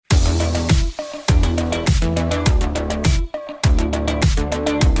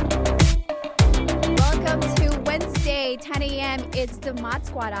It's the Mod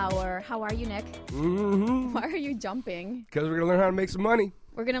Squad Hour. How are you, Nick? Mm-hmm. Why are you jumping? Because we're going to learn how to make some money.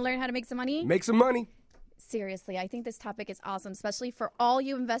 We're going to learn how to make some money? Make some money. Seriously, I think this topic is awesome, especially for all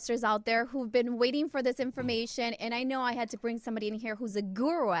you investors out there who've been waiting for this information. And I know I had to bring somebody in here who's a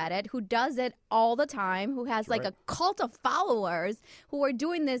guru at it, who does it all the time, who has like a cult of followers who are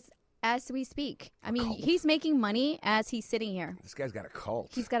doing this as we speak. I mean, he's making money as he's sitting here. This guy's got a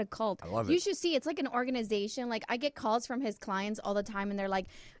cult. He's got a cult. I love it. You should see. It's like an organization. Like, I get calls from his clients all the time, and they're like,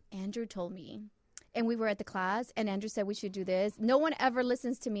 Andrew told me. And we were at the class, and Andrew said we should do this. No one ever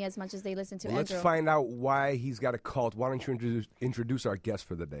listens to me as much as they listen to Andrew. Let's find out why he's got a cult. Why don't you introduce our guest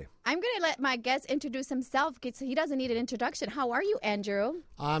for the day? I'm going to let my guest introduce himself because he doesn't need an introduction. How are you, Andrew?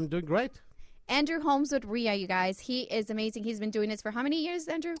 I'm doing great. Andrew Holmes with RIA, you guys. He is amazing. He's been doing this for how many years,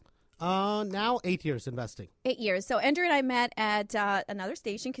 Andrew? Now 8 years investing. 8 years. So Andrew and I met at another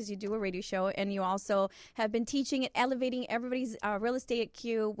station because you do a radio show, and you also have been teaching and elevating everybody's real estate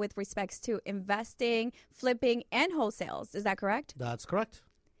IQ with respects to investing, flipping, and wholesales. Is that correct? That's correct.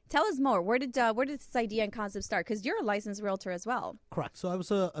 Tell us more. Where did this idea and concept start? Because you're a licensed realtor as well. Correct. So I was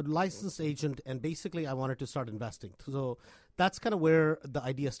a licensed agent, and basically I wanted to start investing. So that's kind of where the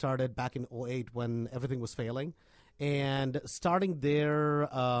idea started back in 2008 when everything was failing. And starting there,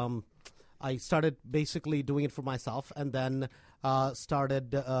 I started basically doing it for myself, and then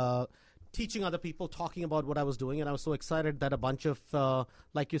started teaching other people, talking about what I was doing. And I was so excited that a bunch of,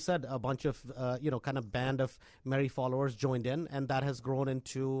 like you said, a bunch of, kind of band of merry followers joined in, and that has grown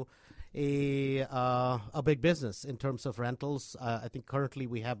into a big business in terms of rentals. I think currently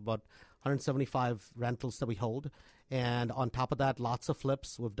we have about 175 rentals that we hold. And on top of that, lots of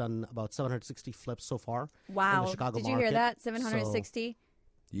flips. We've done about 760 flips so far. Wow. In the Chicago Did you market. hear that? 760?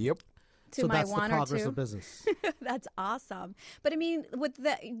 Yep. To so my that's one the or progress two? of business. That's awesome. But I mean, with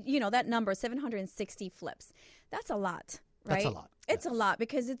that number, 760 flips, that's a lot, right? That's a lot. It's a lot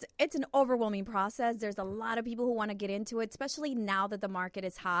because it's an overwhelming process. There's a lot of people who want to get into it, especially now that the market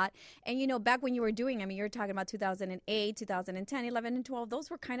is hot. And, back when you were doing, I mean, you're talking about 2008, 2010, 11, and 12. Those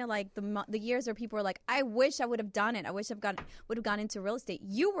were kind of like the years where people were like, I wish I would have done it. I wish I would have gone into real estate.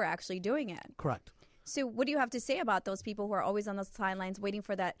 You were actually doing it. Correct. So what do you have to say about those people who are always on the sidelines waiting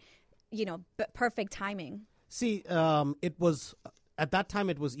for that, perfect timing? See, it was at that time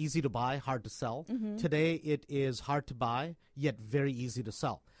it was easy to buy, hard to sell. Mm-hmm. Today it is hard to buy, yet very easy to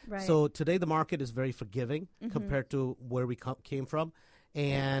sell. Right. So today the market is very forgiving compared to where we came from.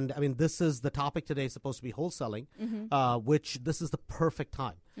 And I mean, this is the topic today is supposed to be wholesaling, which this is the perfect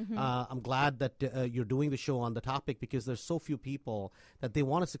time. I'm glad that you're doing the show on the topic because there's so few people that they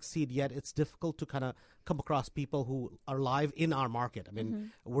want to succeed, yet it's difficult to kind of come across people who are live in our market. I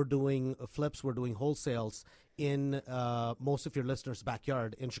mean, we're doing flips, we're doing wholesales in most of your listeners'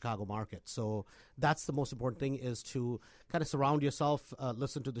 backyard in Chicago market. So that's the most important thing is to kind of surround yourself,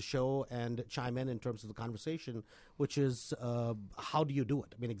 listen to the show, and chime in terms of the conversation, which is how do you do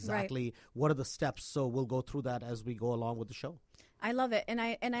it? I mean, exactly what are the steps? So we'll go through that as we go along with the show. I love it. And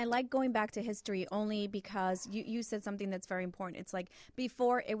I like going back to history only because you said something that's very important. It's like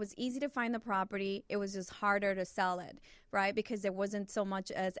before it was easy to find the property. It was just harder to sell it, right? Because there wasn't so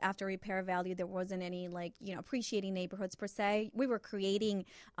much as after repair value. There wasn't any appreciating neighborhoods per se. We were creating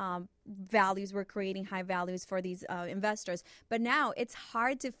values. We're creating high values for these investors. But now it's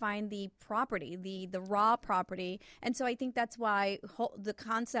hard to find the property, the raw property. And so I think that's why the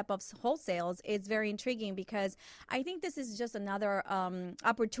concept of wholesales is very intriguing because I think this is just another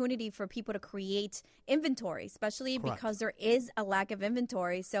opportunity for people to create inventory, especially because there is a lack of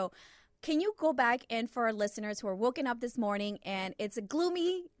inventory. So can you go back and for our listeners who are woken up this morning and it's a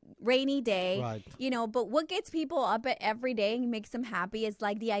gloomy, rainy day, but what gets people up every day and makes them happy is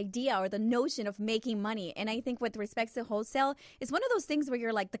like the idea or the notion of making money. And I think with respect to wholesale, it's one of those things where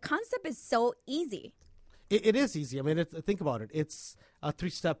you're like, the concept is so easy. It is easy. I mean, think about it. It's a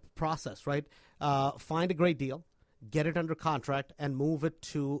 3-step process, right? Find a great deal, get it under contract, and move it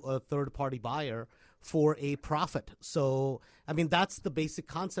to a third-party buyer for a profit. So, I mean, that's the basic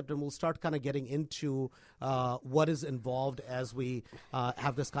concept, and we'll start kind of getting into what is involved as we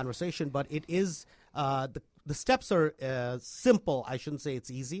have this conversation. But it is the steps are simple. I shouldn't say it's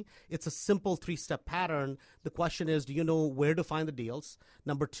easy. It's a simple 3-step pattern. The question is, do you know where to find the deals?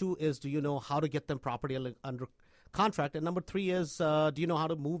 Number 2 is, do you know how to get them properly under contract? And number 3 is, do you know how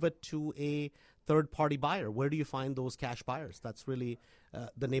to move it to a third-party buyer? Where do you find those cash buyers? That's really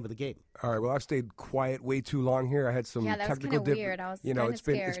the name of the game. All right. Well, I've stayed quiet way too long here. I had some that was technical kind of weird. I was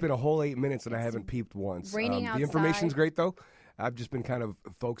it's been a whole 8 minutes and I haven't peeped once. Raining the outside. information's great though. I've just been kind of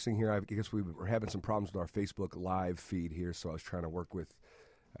focusing here. I guess we were having some problems with our Facebook live feed here, so I was trying to work with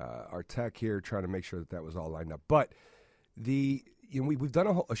our tech here, trying to make sure that was all lined up. But we've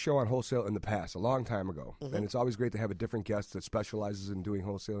done a show on wholesale in the past, a long time ago, and it's always great to have a different guest that specializes in doing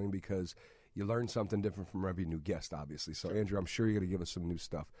wholesaling because you learn something different from every new guest, obviously. So, Andrew, I'm sure you're going to give us some new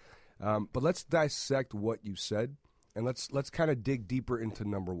stuff. But let's dissect what you said, and let's kind of dig deeper into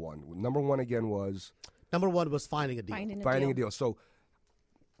number one. Number one, again, was? Number one was finding a deal. Finding a deal. So,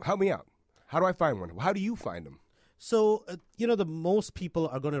 help me out. How do I find one? How do you find them? So, the most people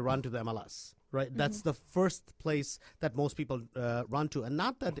are going to run to the MLS, right? That's the first place that most people run to. And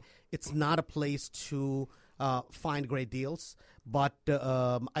not that it's not a place to find great deals, but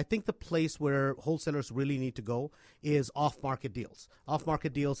I think the place where wholesalers really need to go is off-market deals.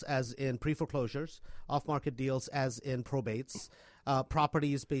 Off-market deals as in pre-foreclosures, off-market deals as in probates,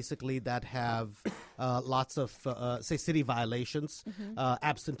 properties basically that have lots of, say, city violations,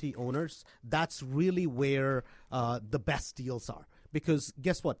 absentee owners. That's really where the best deals are. Because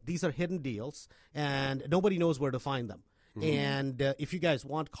guess what? These are hidden deals, and nobody knows where to find them. And if you guys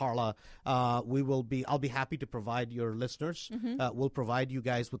want, Carla, I'll be happy to provide your listeners. We'll provide you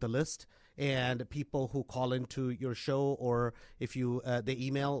guys with a list, and people who call into your show, or if they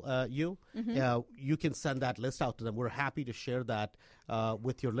email you, you can send that list out to them. We're happy to share that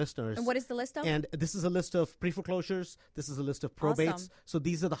with your listeners. And what is the list of? And this is a list of pre-foreclosures. This is a list of probates. Awesome. So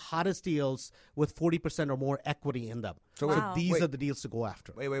these are the hottest deals with 40% or more equity in them. So these are the deals to go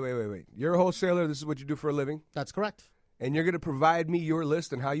after. Wait. You're a wholesaler. This is what you do for a living? That's correct. And you're going to provide me your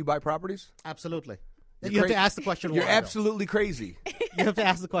list and how you buy properties? Absolutely. You have to ask the question. You're why, absolutely crazy. You have to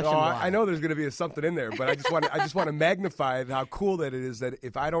ask the question. No, why. I know there's going to be something in there, but I just want to magnify how cool that it is that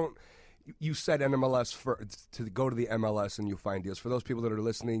if I don't, you said NMLS to go to the MLS and you'll find deals. For those people that are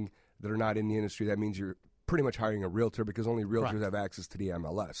listening that are not in the industry, that means you're pretty much hiring a realtor because only realtors Correct. have access to the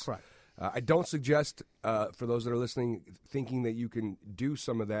MLS. Correct. I don't suggest, for those that are listening, thinking that you can do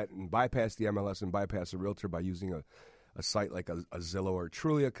some of that and bypass the MLS and bypass a realtor by using a site like a Zillow or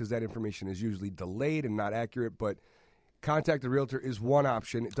Trulia, because that information is usually delayed and not accurate. But contact a realtor is one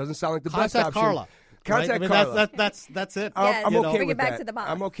option. It doesn't sound like the best option. Carla. Contact right? Carla. That's it. Yes, I'm okay bring with it back that. to the boss.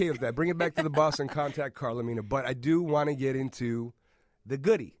 I'm okay with that. Bring it back to the boss and contact Carla Mina. But I do want to get into the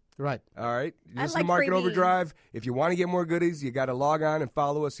goodie. Right. All right. I Listen like to Market freebies. Overdrive. If you want to get more goodies, you got to log on and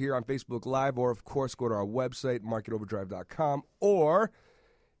follow us here on Facebook Live, or of course go to our website, marketoverdrive.com, or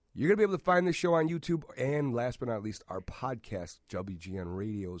you're going to be able to find this show on YouTube, and last but not least, our podcast, WGN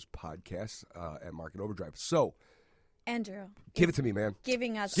Radio's podcast at Market Overdrive. So, Andrew, give it to me, man.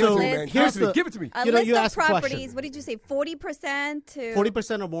 giving us Give it a to me, list. man. here's Give it to me. A You know, list you of asked the question. properties. What did you say? 40% to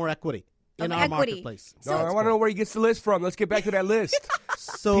 40% or more equity in Of our equity. marketplace. No, I want to know where he gets the list from. Let's get back to that list.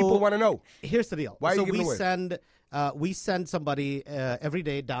 So People want to know. Here's the deal. Why are so you giving we away? we send somebody every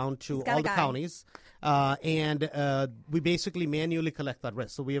day down to He's got all a the guy. counties, and we basically manually collect that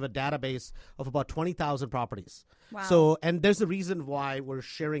risk. So we have a database of about 20,000 properties. Wow. So, and there's a reason why we're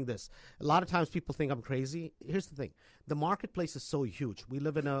sharing this. A lot of times people think I'm crazy. Here's the thing. The marketplace is so huge. We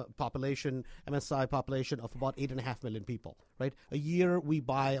live in a population, MSI population of about 8.5 million people, right? A year we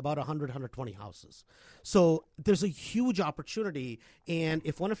buy about 100, 120 houses. So there's a huge opportunity. And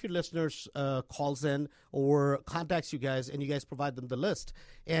if one of your listeners calls in or contacts you guys and you guys provide them the list,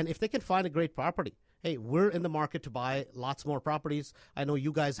 and if they can find a great property, hey, we're in the market to buy lots more properties. I know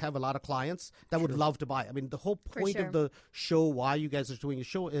you guys have a lot of clients that would love to buy. I mean, the whole point sure. of the show, why you guys are doing a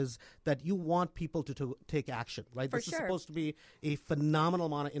show, is that you want people to take action, right? For This is sure. supposed to be a phenomenal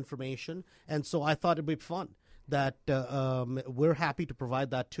amount of information. And so I thought it'd be fun that we're happy to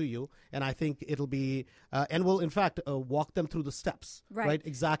provide that to you. And I think it'll be, and we'll in fact walk them through the steps, Right.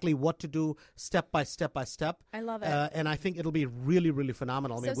 Exactly what to do step by step by step. I love it. And I think it'll be really, really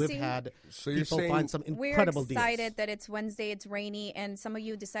phenomenal. I mean, So we've see- had So you're people saying- find some We're incredible excited deals. that it's Wednesday, it's rainy, and some of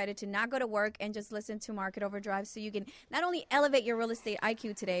you decided to not go to work and just listen to Market Overdrive so you can not only elevate your real estate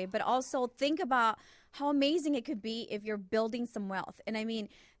IQ today, but also think about how amazing it could be if you're building some wealth. And I mean,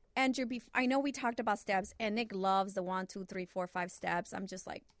 Andrew, I know we talked about steps, and Nick loves the 1, 2, 3, 4, 5 steps. I'm just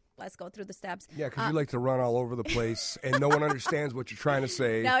like, let's go through the steps. Yeah, because you like to run all over the place, and no one understands what you're trying to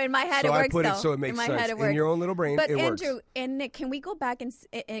say. No, in my head so it works, I put though. it so it makes In my sense. head it In works. your own little brain, But it Andrew works. and Nick, can we go back and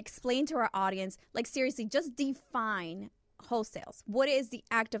explain to our audience, like seriously, just define wholesales. What is the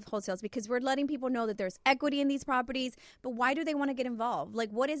act of wholesales? Because we're letting people know that there's equity in these properties, but why do they want to get involved?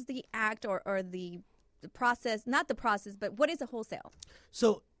 Like, what is the act or the process, not the process, but what is a wholesale?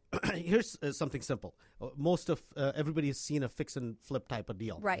 So here's something simple. Most of everybody has seen a fix and flip type of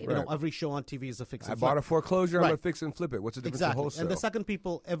deal. Right. You know, Right. every show on TV is a fix I and flip. bought a foreclosure. I'm Right. going to fix and flip it. What's the difference in Exactly. wholesale? And the second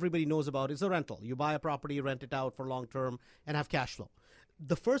everybody knows about is a rental. You buy a property, rent it out for long term, and have cash flow.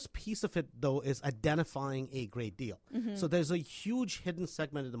 the first piece of it, though, is identifying a great deal. So there's a huge hidden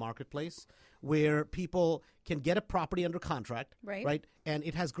segment in the marketplace where people can get a property under contract, right? And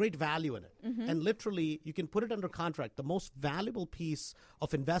it has great value in it. And literally, you can put it under contract. The most valuable piece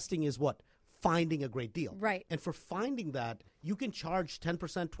of investing is what? Finding a great deal. Right. And for finding that, you can charge 10%,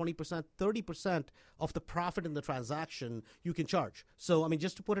 20%, 30% of the profit in the transaction you can charge. So, I mean,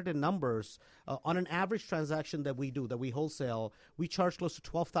 just to put it in numbers, on an average transaction that we wholesale, we charge close to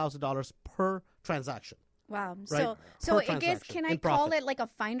 $12,000 per transaction. Wow. Right? So Per I guess, transaction can I in call profit. it like a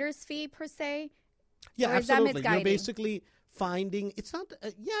finder's fee per se? Yeah, Or is that absolutely. You're misguiding? basically finding, it's not,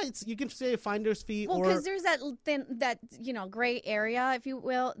 you can say a finder's fee Well, or. because there's that gray area, if you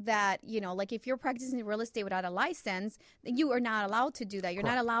will, that, like if you're practicing real estate without a license, then you are not allowed to do that. You're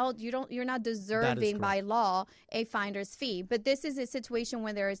not allowed, you're not deserving by law a finder's fee. But this is a situation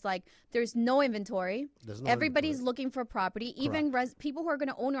where there's no inventory. Everybody's looking for property. Even people who are going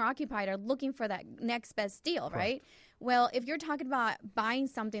to own or occupy are looking for that next best deal, right? Well, if you're talking about buying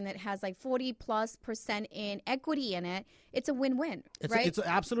something that has like 40+% in equity in it, it's a win-win, right? It's an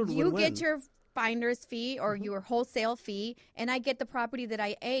absolute you win-win. You get your finder's fee or your wholesale fee, and I get the property that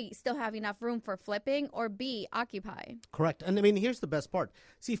I, A, still have enough room for flipping, or B, occupy. Correct. And I mean, here's the best part.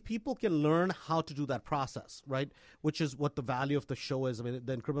 See, if people can learn how to do that process, right, which is what the value of the show is, I mean,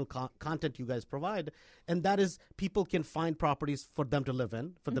 the incremental content you guys provide, and that is people can find properties for them to live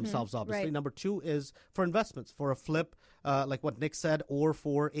in, for themselves, obviously. Right. Number two is for investments, for a flip, like what Nick said, or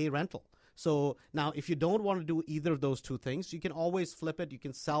for a rental. So now, if you don't want to do either of those two things, you can always flip it. You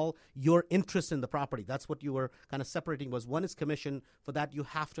can sell your interest in the property. That's what you were kind of separating was one is commission. For that, you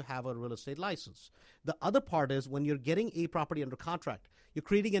have to have a real estate license. The other part is when you're getting a property under contract, you're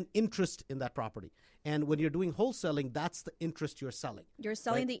creating an interest in that property. And when you're doing wholesaling, that's the interest you're selling. You're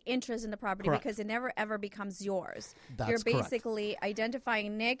selling the interest in the property because it never, ever becomes yours. You're basically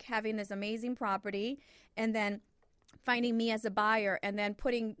identifying Nick having this amazing property and then finding me as a buyer and then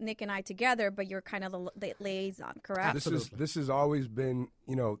putting Nick and I together, but you're kind of the liaison, correct? This has always been,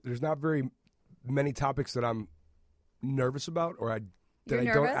 there's not very many topics that I'm nervous about or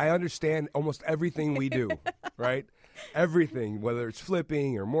I understand almost everything we do, right? Everything, whether it's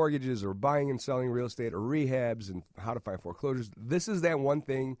flipping or mortgages or buying and selling real estate or rehabs and how to find foreclosures. This is that one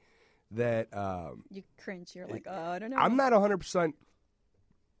thing that you cringe. You're like, I don't know. I'm not 100%.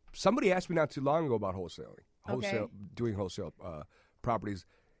 Somebody asked me not too long ago about wholesaling. Doing wholesale properties,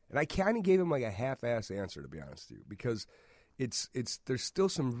 and I kind of gave him like a half-ass answer, to be honest with you, because there's still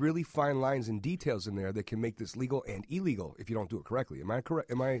some really fine lines and details in there that can make this legal and illegal if you don't do it correctly. Am I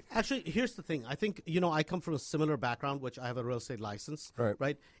correct? Actually, here's the thing. I think I come from a similar background, which I have a real estate license,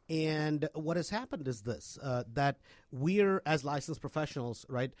 right? And what has happened is this: that we're as licensed professionals,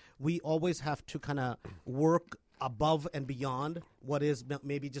 right? We always have to kind of work above and beyond what is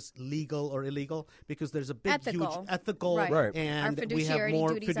maybe just legal or illegal, because there's a big, huge ethical, and we have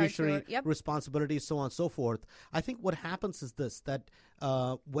more fiduciary responsibilities, so on and so forth. I think what happens is this, that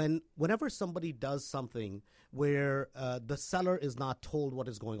whenever somebody does something where the seller is not told what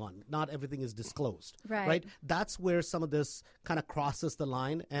is going on, not everything is disclosed, right? That's where some of this kind of crosses the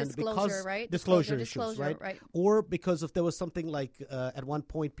line. And disclosure issues, right? Or because if there was something like at one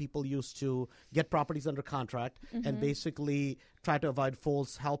point people used to get properties under contract and basically try to avoid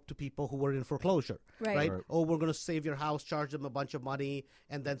false help to people who were in foreclosure, right? Oh, we're going to save your house, charge them a bunch of money,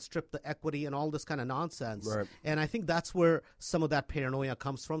 and then strip the equity and all this kind of nonsense. And I think that's where some of that paranoia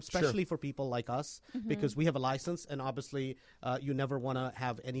comes from, especially for people like us, because we have a license, and obviously you never want to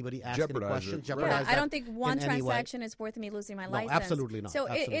have anybody ask any questions. I don't think one transaction is worth me losing my license. Absolutely not. So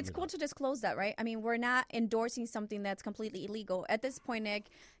it's cool to disclose that, right? I mean, we're not endorsing something that's completely illegal. At this point, Nick,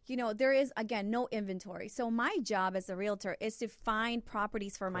 there is, again, no inventory. So my job as a realtor is to find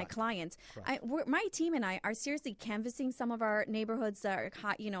properties for my clients. My team and I are seriously canvassing some of our neighborhoods that are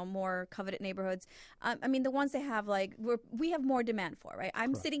hot, more coveted neighborhoods. I mean, the ones that have we have more demand for, right?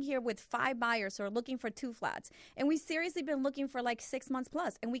 I'm sitting here with 5 buyers who are looking for 2 flats, and we've seriously been looking for 6 months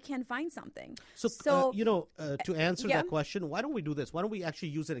plus, and we can't find something. So to answer that question, why don't we do this? Why don't we actually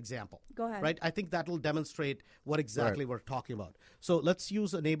use an example? Go ahead. Right? I think that will demonstrate what exactly we're talking about. So let's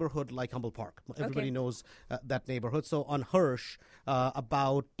use a neighborhood like Humboldt Park. Everybody knows that neighborhood. So on Hirsch,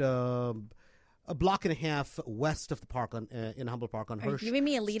 about a block and a half west of the park in Humboldt Park on Hirsch. Are you giving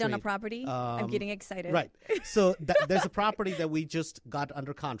me a lead Street. on a property? I'm getting excited. Right. So there's a property that we just got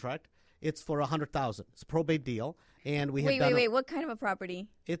under contract. It's for $100,000. It's a probate deal, and we have wait. What kind of a property?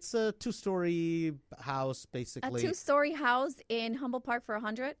 It's a 2-story house, basically. A 2-story house in Humboldt Park for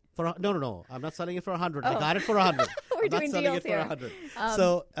 $100? No. I'm not selling it for $100. I got it for $100. We're doing not selling deals it for here. $100.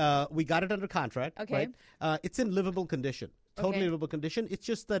 So we got it under contract. Okay. Right? It's in livable condition. Totally Okay. livable condition. It's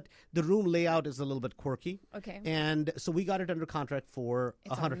just that the room layout is a little bit quirky. Okay. And so we got it under contract for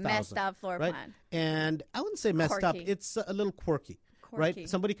It's a $100,000. messed up floor right? plan. And I wouldn't say messed up. Quirky. It's a little quirky. Quirky. Right?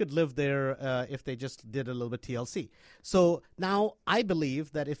 Somebody could live there if they just did a little bit TLC. So now I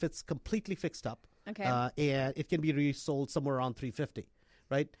believe that if it's completely fixed up, Okay. and it can be resold somewhere around $350,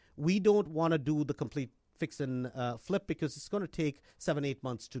 right? We don't want to do the complete fix and flip because it's going to take 7-8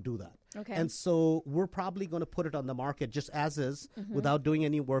 months to do that. Okay. And so we're probably going to put it on the market just as is without doing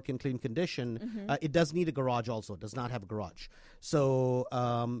any work in clean condition. It does need a garage also. It does not have a garage. So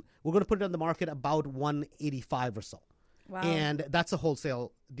we're going to put it on the market about $185 or so. Wow. And that's a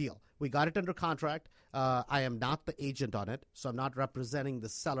wholesale deal. We got it under contract. I am not the agent on it, so I'm not representing the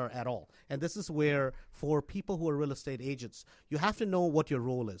seller at all. And this is where, for people who are real estate agents, you have to know what your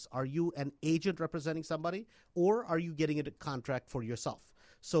role is. Are you an agent representing somebody, or are you getting a contract for yourself?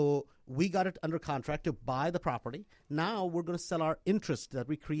 So we got it under contract to buy the property. Now we're going to sell our interest that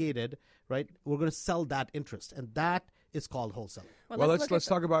we created, right? We're going to sell that interest, and that is called wholesaling. Well, let's look at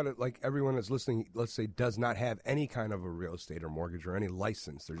talk about it like everyone that's listening, let's say, does not have any kind of a real estate or mortgage or any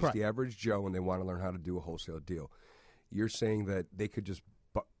license. They're just Correct. the average Joe and they want to learn how to do a wholesale deal. You're saying that they could just,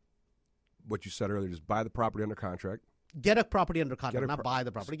 what you said earlier, just buy the property under contract. Get a property under contract, Get a not buy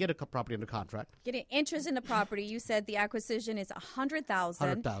the property. Get a property under contract. Getting interest in the property. You said the acquisition is $100,000.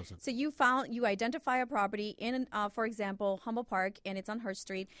 $100,000. So you identify a property in, for example, Humboldt Park, and it's on Hurst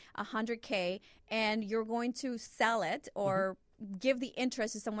Street, $100K, and you're going to sell it or give the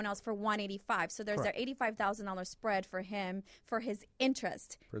interest to someone else for $185. So there's Correct. an $85,000 spread for him for his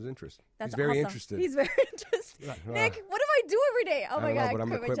interest. For his interest. That's He's very awesome. interested. He's very interested. Nick, what do I do every day? Oh I my don't know, God, but I'm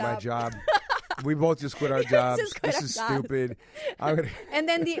going to quit quit my job. job. We both just quit our You guys jobs. just quit This our is jobs. stupid. I'm gonna, And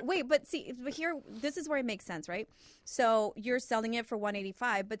then this is where it makes sense, right? So you're selling it for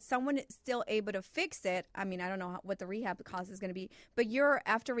 $185, but someone is still able to fix it. I mean, I don't know what the rehab cost is going to be, but your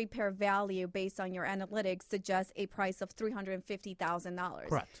after repair value based on your analytics suggests a price of $350,000.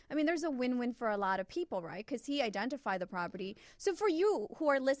 Correct. I mean, there's a win-win for a lot of people, right? Because he identified the property. So for you who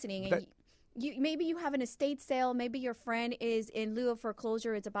are listening, and maybe you have an estate sale, maybe your friend is in lieu of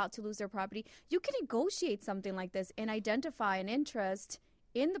foreclosure, is about to lose their property, you can negotiate something like this and identify an interest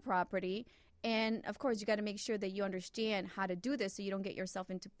in the property. And of course, you got to make sure that you understand how to do this so you don't get yourself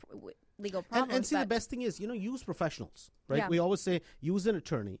into legal problems. And see, the best thing is, use professionals, right? Yeah. We always say use an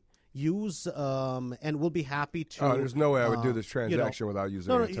attorney. And we'll be happy to. oh, there's no way I would do this transaction without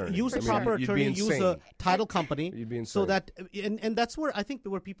using an attorney. Use I a mean, proper you'd attorney. be Use insane. a title company. You'd be so insane. that, and that's where I think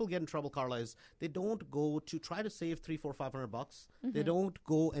where people get in trouble, Carla, is they don't go to try to save $300, $400, $500. They don't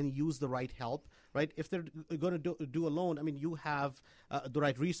go and use the right help. Right, if they're going to do a loan, I mean, you have the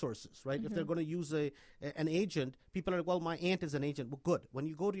right resources, right? If they're going to use an agent, people are like, well, my aunt is an agent. Well, good. When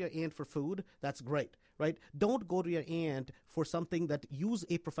you go to your aunt for food, that's great, right? Don't go to your aunt for something that use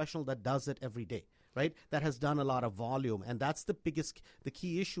a professional that does it every day, right? That has done a lot of volume, and that's the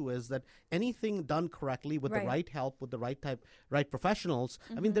key issue is that anything done correctly with the right help, with the right professionals.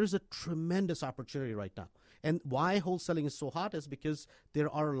 I mean, there's a tremendous opportunity right now. And why wholesaling is so hot is because there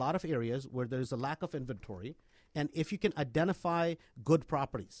are a lot of areas where there is a lack of inventory. And if you can identify good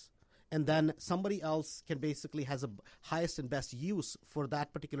properties, and then somebody else can basically has a highest and best use for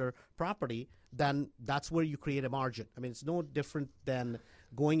that particular property, then that's where you create a margin. I mean, it's no different than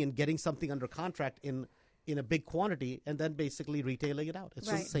going and getting something under contract in a big quantity and then basically retailing it out. It's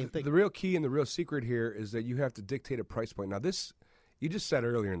just the same thing. The real key and the real secret here is that you have to dictate a price point. Now, this, you just said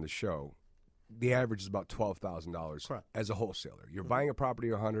earlier in the show, the average is about $12,000 Correct. as a wholesaler. You're buying a property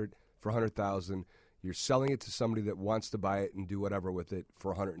for $100,000. You're selling it to somebody that wants to buy it and do whatever with it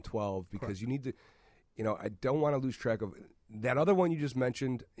for $112 because Correct. you need to. I don't want to lose track of that other one you just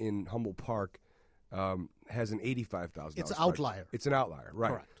mentioned in Humboldt Park. Has an $85,000. It's an outlier. It's an outlier,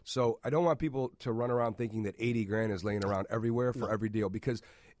 right? Correct. So I don't want people to run around thinking that $80,000 is laying around everywhere for every deal because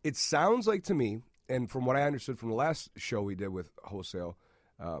it sounds like to me, and from what I understood from the last show we did with wholesale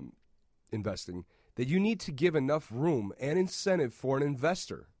investing, that you need to give enough room and incentive for an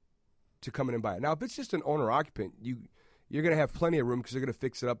investor to come in and buy it. Now, if it's just an owner-occupant, you're going to have plenty of room because they're going to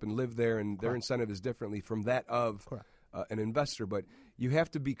fix it up and live there, and their incentive is differently from that of an investor. But you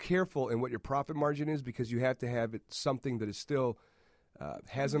have to be careful in what your profit margin is because you have to have it something that is still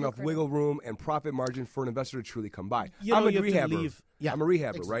has enough wiggle room and profit margin for an investor to truly come by. I'm a rehabber. I'm a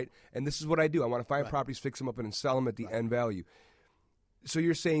rehabber, right? And this is what I do. I want to find properties, fix them up, and then sell them at the end value. So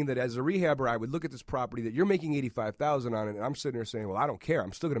you're saying that as a rehabber, I would look at this property that you're making $85,000 on it, and I'm sitting there saying, well, I don't care.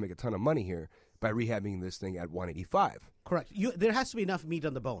 I'm still going to make a ton of money here. by rehabbing this thing at 185. Correct. There has to be enough meat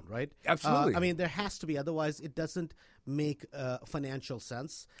on the bone, right? Absolutely. I mean, there has to be. Otherwise, it doesn't make financial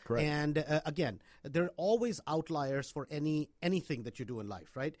sense. Correct. And again, there are always outliers for anything that you do in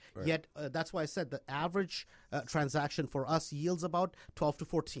life, right? Yet, that's why I said the average transaction for us yields about 12 to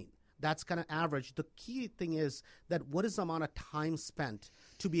 14. That's kind of average. The key thing is that what is the amount of time spent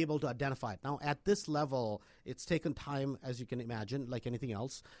to be able to identify it? Now, at this level, it's taken time, as you can imagine, like anything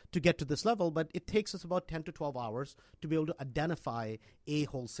else, to get to this level, but it takes us about 10 to 12 hours to be able to identify a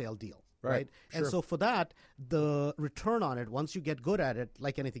wholesale deal. Right. Sure. And so for that, the return on it, once you get good at it,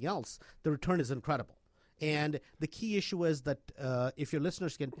 like anything else, the return is incredible. And the key issue is that if your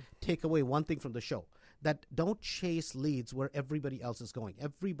listeners can take away one thing from the show, that don't chase leads where everybody else is going.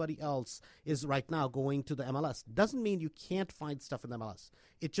 Everybody else is right now going to the MLS. Doesn't mean you can't find stuff in the MLS.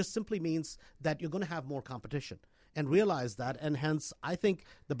 It just simply means that you're going to have more competition. And realize that, and hence, I think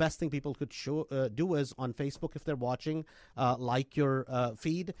the best thing people could do is on Facebook, if they're watching, like your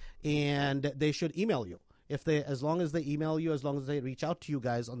feed, and they should email you. As long as they email you, as long as they reach out to you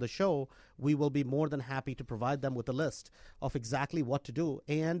guys on the show, we will be more than happy to provide them with a list of exactly what to do,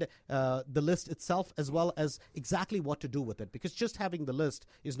 and the list itself, as well as exactly what to do with it. Because just having the list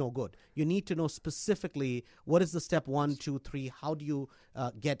is no good. You need to know specifically what is the step 1, 2, 3. How do you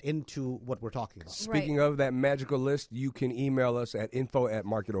get into what we're talking about? Speaking of that magical list, you can email us at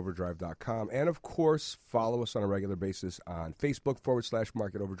info@marketoverdrive.com. And, of course, follow us on a regular basis on Facebook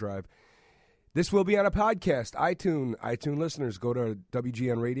 /MarketOverdrive. This will be on a podcast, iTunes listeners. Go to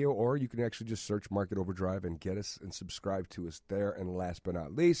WGN Radio, or you can actually just search Market Overdrive and get us and subscribe to us there. And last but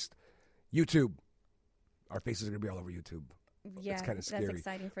not least, YouTube. Our faces are going to be all over YouTube. Yeah, it's kind of scary. That's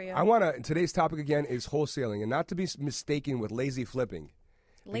exciting for you. Today's topic again is wholesaling, and not to be mistaken with lazy flipping.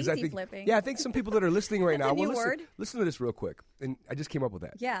 Lazy flipping. Yeah, I think some people that are listening right now. That's a new word. Listen to this real quick, and I just came up with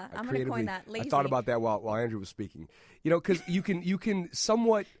that. Yeah, I'm going to coin that. Lazy. I thought about that while Andrew was speaking. Because you can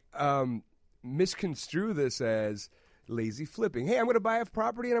somewhat misconstrue this as lazy flipping. Hey, I'm going to buy a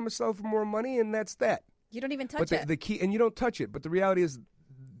property and I'm going to sell it for more money, and that's that. You don't even touch it. The key, and you don't touch it. But the reality is,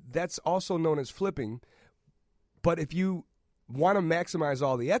 that's also known as flipping. But if you want to maximize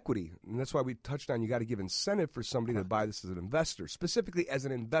all the equity, and that's why we touched on, you got to give incentive for somebody to buy this as an investor, specifically as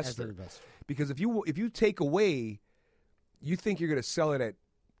an investor. Because if you take away, you think you're going to sell it at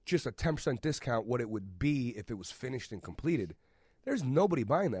just a 10% discount what it would be if it was finished and completed. There's nobody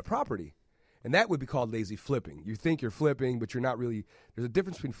buying that property. And that would be called lazy flipping. You think you're flipping, but you're not really. There's a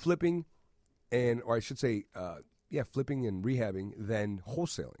difference between flipping flipping and rehabbing than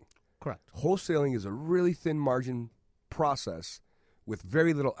wholesaling. Correct. Wholesaling is a really thin margin process with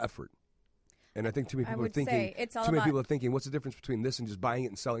very little effort. And I think too many people are thinking, what's the difference between this and just buying it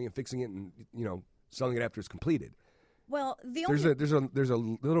and selling it, fixing it, and selling it after it's completed? Well, there's a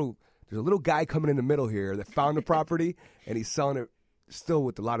little guy coming in the middle here that found the property and he's selling it still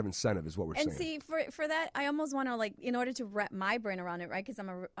with a lot of incentive, is what we're saying. And see, for that, I almost want to, in order to wrap my brain around it, right? Because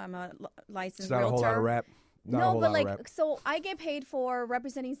I'm a licensed realtor. It's not a whole lot of rap. So I get paid for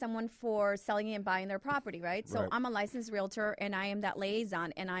representing someone for selling and buying their property, right? So I'm a licensed realtor, and I am that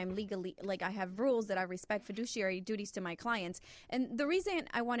liaison, and I'm legally, I have rules that I respect, fiduciary duties to my clients. And the reason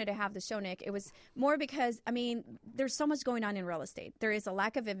I wanted to have the show, Nick, it was more because, there's so much going on in real estate. There is a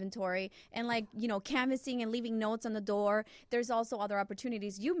lack of inventory, and canvassing and leaving notes on the door. There's also other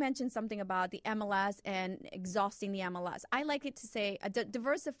opportunities. You mentioned something about the MLS and exhausting the MLS. I like it to say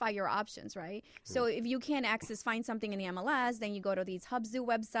diversify your options, right? So if you can't find something in the MLS, then you go to these Hubzu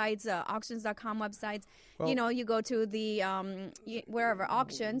websites, auctions.com websites. Well, you go to the wherever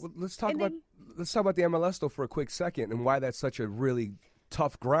auctions. Well, let's talk about the MLS though for a quick second, and why that's such a really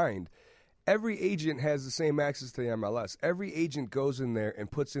tough grind. Every agent has the same access to the MLS. Every agent goes in there and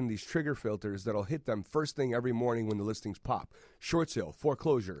puts in these trigger filters that'll hit them first thing every morning when the listings pop. Short sale,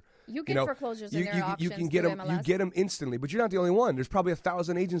 foreclosure. You get foreclosures in your auctions. You can get them. MLS. You get them instantly, but you're not the only one. There's probably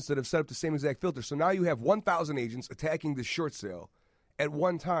 1,000 agents that have set up the same exact filter. So now you have 1,000 agents attacking the short sale at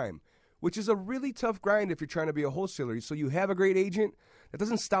one time, which is a really tough grind if you're trying to be a wholesaler. So you have a great agent. That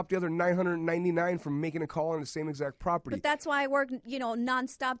doesn't stop the other 999 from making a call on the same exact property. But that's why I work,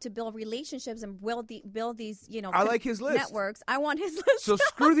 nonstop to build relationships and build these, I like his list. Networks. I want his list. So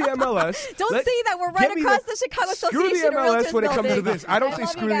screw the MLS. Don't say that. We're right across the Chicago Association. Screw the MLS Realtors when it comes building. to this. I don't say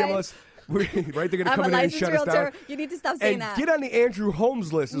screw the MLS. Right, they're going to come in and shut us down. You need to stop saying and that. Get on the Andrew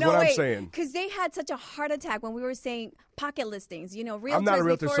Holmes list is what I'm saying. Because they had such a heart attack when we were saying pocket listings. Realtors. I'm not a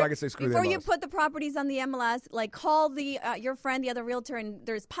realtor, before, so I can say screw the Before you MLS. put the properties on the MLS, like call your friend, the other realtor, and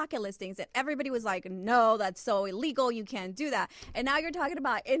there's pocket listings. And everybody was like, no, that's so illegal. You can't do that. And now you're talking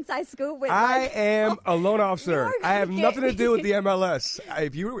about inside scoop with I am a loan officer. You're I have gonna nothing to get- do with the MLS.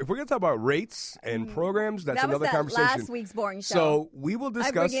 If we're going to talk about rates and programs, that's that was another that conversation. last week's boring show. So we will I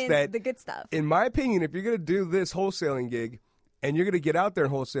discuss bring in that. the good stuff. In my opinion, if you're going to do this wholesaling gig and you're going to get out there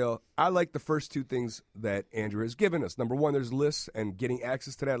and wholesale, I like the first two things that Andrew has given us. Number one, there's lists and getting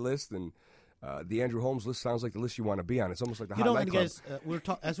access to that list. And the Andrew Holmes list sounds like the list you want to be on. It's almost like the Hot Night Club. guys,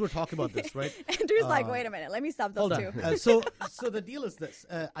 as we're talking about this, right? Andrew's like, wait a minute, let me stop those Hold two. on. So the deal is this.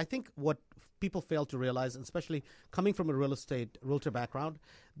 I think what people fail to realize, and especially coming from a realtor background,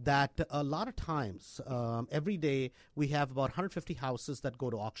 that a lot of times, every day, we have about 150 houses that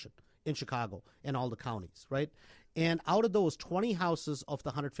go to auction in Chicago and all the counties, right? And out of those, 20 houses of the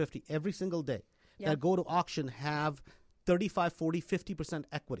 150 every single day that go to auction have 35, 40, 50%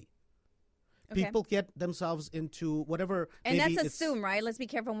 equity. Okay. People get themselves into whatever. And maybe that's it's- assume, right? Let's be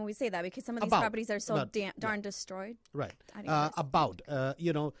careful when we say that because some of these About. properties are so About, darn destroyed. Right. I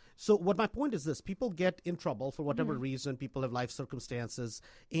digress. So what my point is this: people get in trouble for whatever Mm-hmm. reason. People have life circumstances,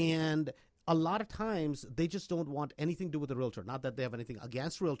 and a lot of times they just don't want anything to do with a realtor. Not that they have anything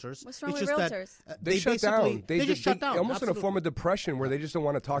against realtors. What's wrong it's with just that, realtors? They shut down. They just shut down. Almost in a Absolutely. form of depression where they just don't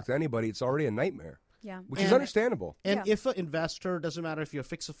want to talk to anybody. It's already a nightmare, Yeah. which is And- understandable. And Yeah. if an investor, doesn't matter if you're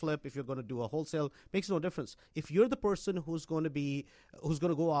fix a flip, if you're going to do a wholesale, makes no difference. If you're the person who's going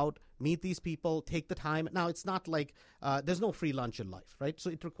to go out, meet these people, take the time. Now, it's not like there's no free lunch in life, right?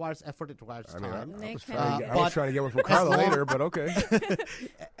 So it requires effort, it requires time. I was Nick, trying to get one from Carla later, but okay.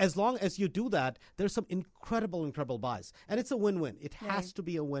 As long as you do that, there's some incredible buys. And it's a win-win. It has to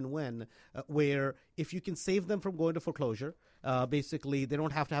be a win-win where if you can save them from going to foreclosure, basically they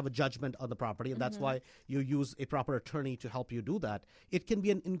don't have to have a judgment on the property. And that's why you use a proper attorney to help you do that. It can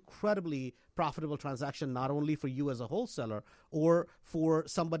be an incredibly profitable transaction, not only for you as a wholesaler or for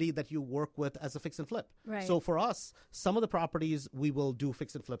somebody that you work with as a fix and flip. Right. So for us, some of the properties we will do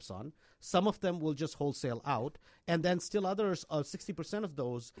fix and flips on. Some of them will just wholesale out. And then still others, 60% of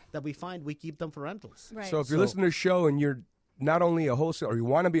those that we find, we keep them for rentals. Right. So if you're listening to the show and you're not only a wholesaler, or you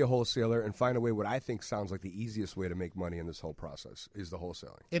want to be a wholesaler and find a way, what I think sounds like the easiest way to make money in this whole process is the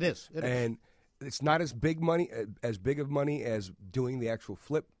wholesaling. It is. It is. And it's not as big of money as doing the actual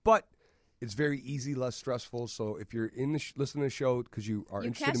flip, but it's very easy, less stressful. So if you're listening to the show because you are You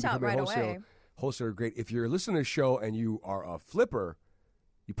interested in cash out becoming a right away. wholesaler, great. If you're listening to the show and you are a flipper,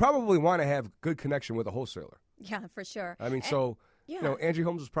 you probably want to have good connection with a wholesaler. Yeah, for sure. I mean, yeah. Andrew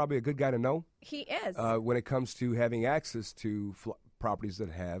Holmes is probably a good guy to know He is. when it comes to having access to properties that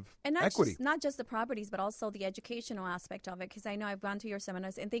have And equity. not just the properties, but also the educational aspect of it. Because I know I've gone to your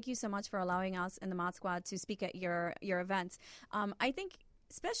seminars, and thank you so much for allowing us in the Mod Squad to speak at your events. I think,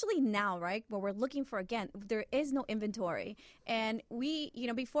 especially now, right, where we're looking for, again, there is no inventory. And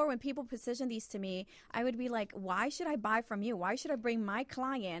before when people position these to me, I would be like, why should I buy from you? Why should I bring my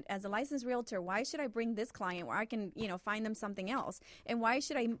client as a licensed realtor? Why should I bring this client where I can, find them something else? And why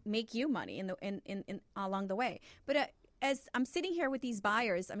should I make you money in along the way? But as I'm sitting here with these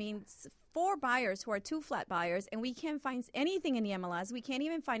buyers, 4 buyers who are 2 flat buyers, and we can't find anything in the MLS. We can't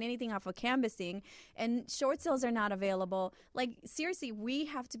even find anything off of canvassing, and short sales are not available. Like, seriously, we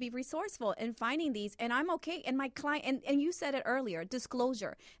have to be resourceful in finding these, and I'm okay. And my client, and you said it earlier,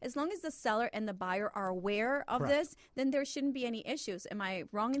 disclosure. As long as the seller and the buyer are aware of this, then there shouldn't be any issues. Am I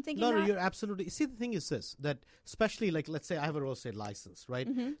wrong in thinking that? No, you're absolutely. See, the thing is this, that especially like, let's say I have a real estate license, right?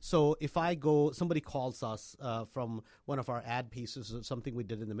 Mm-hmm. So if somebody calls us from one of our ad pieces or something we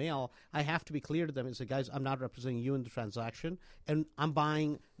did in the mail, I have to be clear to them and say, guys, I'm not representing you in the transaction, and I'm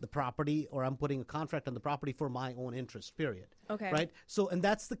buying the property or I'm putting a contract on the property for my own interest, period. Okay. Right? So, and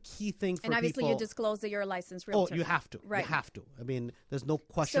that's the key thing for And obviously, people. you disclose that you're a licensed Oh, realtor. you have to. Right. You have to. I mean, there's no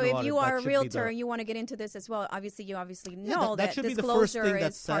question So about it. if you That are a should be realtor the- and you want to get into this as well, obviously you Yeah, know that should be the first disclosure thing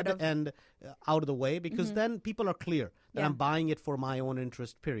that's is part said of. and out of the way, because then people are clear that Yeah. I'm buying it for my own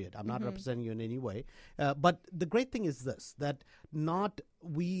interest, period. I'm not representing you in any way. But the great thing is this, that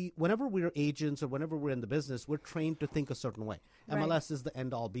whenever we're agents or whenever we're in the business, we're trained to think a certain way. Right. MLS is the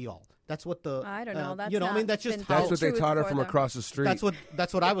end all be all. That's what the I don't know. That's that's just been how That's what they truth taught her for from them. across the street. that's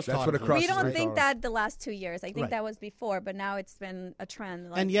what I was That's taught. what at across We the don't street think all that the last 2 years. I think Right. that was before, but now it's been a trend.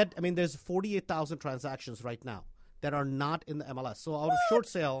 Like, And yet, I mean, there's 48,000 transactions right now that are not in the MLS. So out of short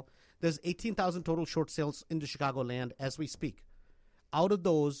sale, there's 18,000 total short sales in the Chicagoland as we speak. Out of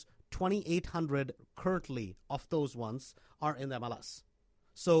those, 2,800 currently of those ones are in the MLS.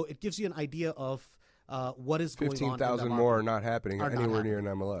 So it gives you an idea of what is going on. 15,000 more are not happening anywhere near an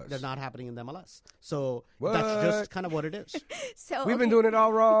MLS. They're not happening in the MLS. So What? that's just kind of what it is. So We've been doing it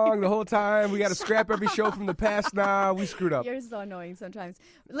all wrong the whole time. We got to scrap every show from the past now. We screwed up. You're so annoying sometimes.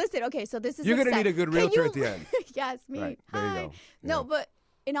 Listen, okay, so this is You're going to need a exciting. good realtor Can you- at the end. Yes, me. Right, there you Hi. go. No, Yeah. but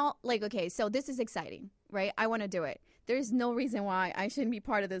in all, like, okay, so this is exciting, right? I want to do it. There's no reason why I shouldn't be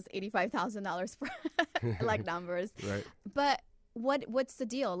part of this $85,000 like numbers. Right. But what's the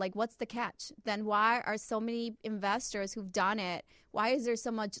deal? Like, what's the catch? Then why are so many investors who've done it? Why is there so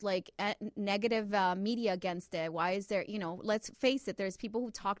much like negative media against it? Why is there, let's face it, there's people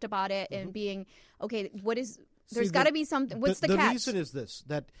who talked about it and being, okay, there's got to be something. What's the catch? The reason is this,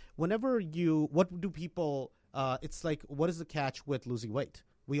 that whenever what do people, it's like, what is the catch with losing weight?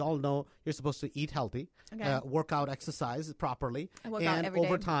 We all know you're supposed to eat healthy, Okay. work out, exercise properly, I work out and every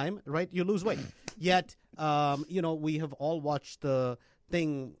over day. time, right, you lose weight. Yet, we have all watched the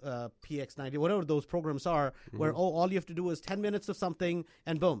thing, PX90, whatever those programs are, where all you have to do is 10 minutes of something,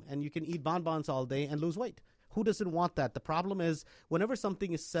 and boom, and you can eat bonbons all day and lose weight. Who doesn't want that? The problem is whenever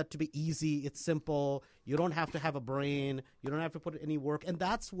something is said to be easy, it's simple, you don't have to have a brain, you don't have to put any work. And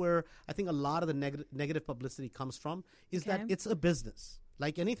that's where I think a lot of the negative publicity comes from, is that Okay. it's a business.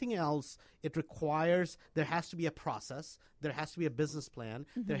 Like anything else, it requires, there has to be a process, there has to be a business plan,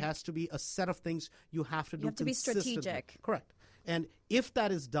 there has to be a set of things you have to do. You have to be consistently. strategic. Correct. And if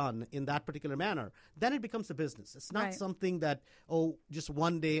that is done in that particular manner, then it becomes a business. It's not Right. something that, just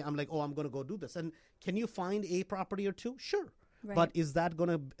one day I'm like, I'm going to go do this. And can you find a property or two? Sure. Right. But is that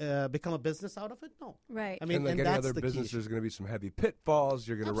going to become a business out of it? No. Right. I mean, And like any that's other the business, key. there's going to be some heavy pitfalls.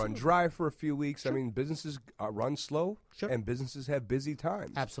 You're going to run Absolutely. dry for a few weeks. I mean, businesses run slow, Sure. and businesses have busy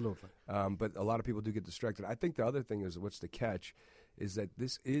times. Absolutely. But a lot of people do get distracted. I think the other thing is, what's the catch, is that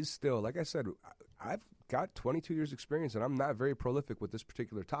this is still, like I said, I've got 22 years experience, and I'm not very prolific with this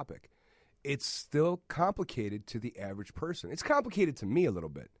particular topic. It's still complicated to the average person. It's complicated to me a little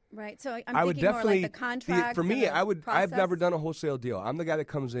bit. Right. So I'm I would thinking more definitely like the contracts. for me. and the I've process. never done a wholesale deal. I'm the guy that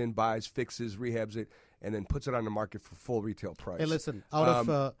comes in, buys, fixes, rehabs it, and then puts it on the market for full retail price. Hey, listen, out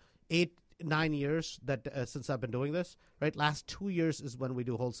of 8-9 years that since I've been doing this, right, last 2 years is when we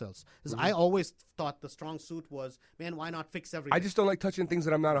do wholesales. 'Cause I always thought the strong suit was, man, why not fix everything? I just don't like touching things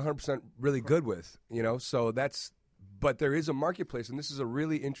that I'm not 100% really good with, so but there is a marketplace, and this is a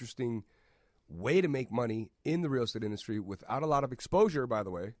really interesting way to make money in the real estate industry without a lot of exposure, by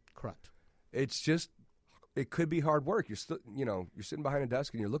the way. Correct. It's just, it could be hard work. You're still, you're sitting behind a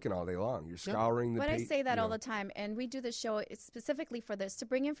desk and you're looking all day long. You're scouring the But I page, say that all the time, and we do the show specifically for this, to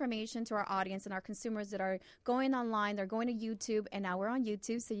bring information to our audience and our consumers that are going online, they're going to YouTube, and now we're on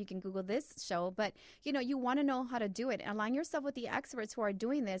YouTube, so you can Google this show. But, you want to know how to do it. Align yourself with the experts who are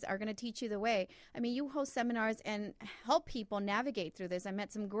doing this, are going to teach you the way. I mean, you host seminars and help people navigate through this. I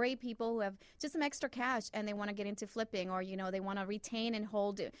met some great people who have just some extra cash, and they want to get into flipping, or, they want to retain and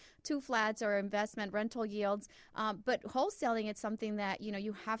hold 2 flats or investment rental yields. But wholesaling, it's something that,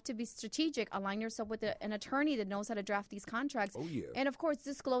 you have to be strategic, align yourself with an attorney that knows how to draft these contracts. Oh, yeah. And, of course,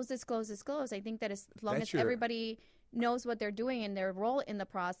 disclose. I think that as long That's as your- everybody knows what they're doing and their role in the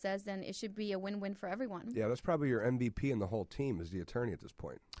process, then it should be a win-win for everyone. Yeah, that's probably your MVP in the whole team is the attorney at this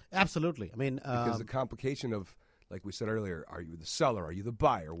point. Absolutely. I mean, Because the complication of, like we said earlier, are you the seller? Are you the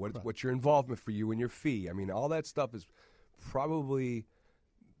buyer? What's your involvement for you and your fee? I mean, all that stuff is probably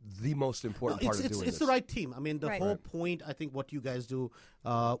the most important part of doing it's this. the right team. I mean, the Right. whole point, I think, what you guys do,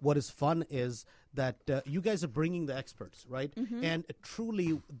 what is fun is that you guys are bringing the experts, right? Mm-hmm. And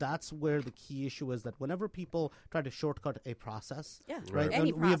truly, that's where the key issue is, that whenever people try to shortcut a process, Yeah, right?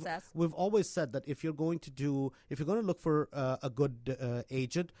 any and we've- process. We've always said that if you're going to look for a good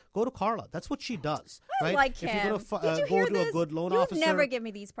agent, go to Carla. That's what she does, right? Like if you're him. going to Did you go hear to this? a good loan you officer, never give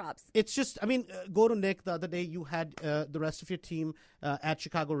me these props. it's just, I mean, go to Nick. The other day you had the rest of your team at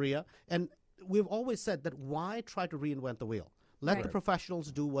Chicago RIA. And we've always said that why try to reinvent the wheel? Let the Right.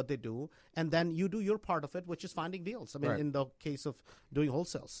 professionals do what they do, and then you do your part of it, which is finding deals. I mean, Right. in the case of doing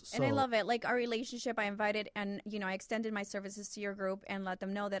wholesales. And I love it. Like our relationship, I invited and, I extended my services to your group and let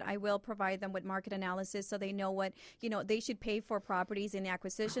them know that I will provide them with market analysis so they know what, they should pay for properties in the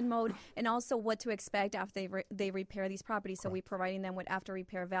acquisition mode, and also what to expect after they repair these properties. So we're providing them with after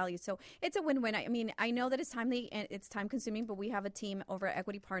repair value. So it's a win-win. I mean, I know that it's timely and it's time consuming, but we have a team over at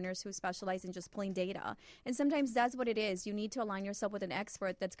Equity Partners who specialize in just pulling data. And sometimes that's what it is. You need to align yourself with an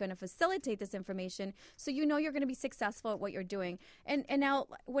expert that's going to facilitate this information so you're going to be successful at what you're doing. And now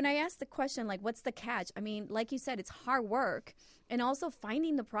when I ask the question, like, what's the catch? I mean, like you said, it's hard work, and also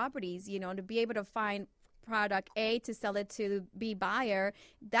finding the properties, to be able to find product A to sell it to B buyer,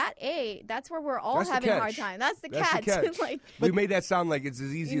 that's where we're all That's the having a hard catch. time. That's the That's catch. the catch. Like, we made that sound like it's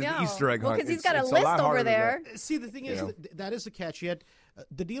as easy as the Easter egg well, hunt. because he's got a It's list lot harder over than there. that. See, the thing is, know? that is the catch. Yet,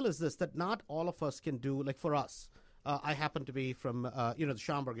 the deal is this: that not all of us can do. Like for us, I happen to be from the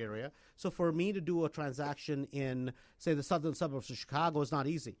Schaumburg area. So for me to do a transaction in, say, the southern suburbs of Chicago is not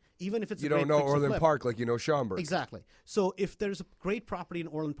easy, even if it's You a great don't know fix and Orland flip. Park like you know Schaumburg. Exactly. So if there's a great property in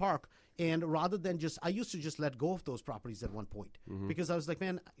Orland Park, and rather than I used to just let go of those properties at one point because I was like,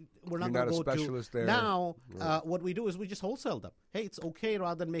 man, we're not You're going to not go a specialist there. Now, what we do is we just wholesale them. Hey, it's okay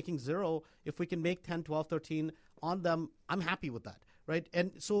rather than making zero. If we can make 10, 12, 13 on them, I'm happy with that, right?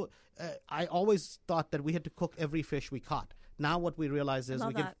 And so I always thought that we had to cook every fish we caught. Now what we realize is Love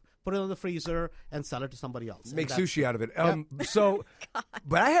we can that. put it in the freezer and sell it to somebody else. Make And that's- sushi out of it.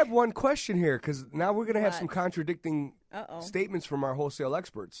 But I have one question here because now we're going to have some What? contradicting Uh-oh. statements from our wholesale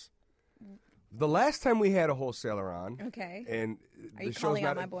experts. The last time we had a wholesaler on, Okay. and Are you the show's calling not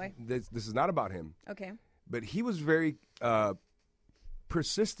out my boy? This is not about him, Okay. but he was very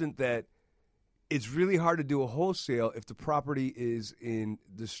persistent that it's really hard to do a wholesale if the property is in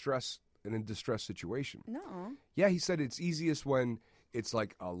a distressed situation. No. Yeah, he said it's easiest when it's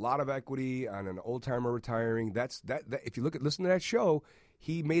like a lot of equity on an old timer retiring. That if you listen to that show,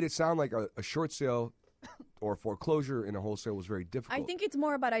 he made it sound like a short sale or foreclosure in a wholesale was very difficult. I think it's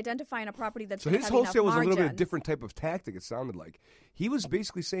more about identifying a property that's so gonna his have enough wholesale was a little bit of margins. different type of tactic. It sounded like he was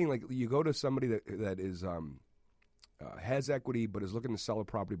basically saying like you go to somebody that is has equity but is looking to sell a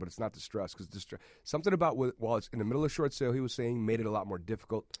property, but it's not distressed because something about while it's in the middle of short sale, he was saying made it a lot more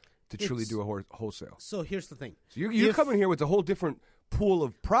difficult to truly do a wholesale. So here's the thing. So you're If- coming here with a whole different pool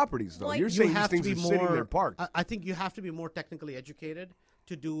of properties, though. Well, You're you saying you these have to things be are sitting there more. parked. I think you have to be more technically educated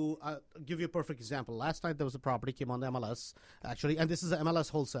to do. Give you a perfect example. Last night there was a property came on the MLS actually, and this is an MLS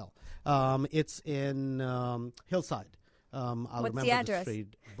wholesale. It's in Hillside. I'll What's remember the address?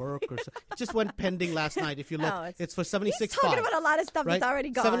 street, Burke or so. It just went pending last night. If you look, Oh, it's for He's 76.5. talking about a lot of stuff right? that's already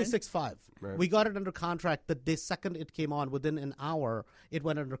gone. 76.5. Right. We got it under contract the day second it came on. Within an hour, it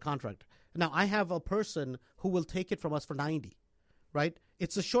went under contract. Now I have a person who will take it from us for 90. Right?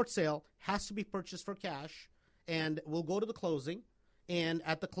 It's a short sale, has to be purchased for cash, and we'll go to the closing. And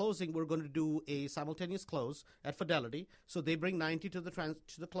at the closing, we're going to do a simultaneous close at Fidelity. So they bring 90 to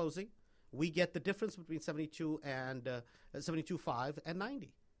the closing. We get the difference between 72 and 72.5 and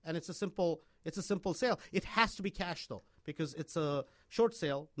 90. And it's a simple sale. It has to be cash though, because it's a short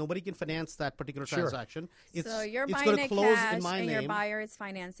sale. Nobody can finance that particular transaction. So you're it's buying gonna it close cash, in my and your name. buyer is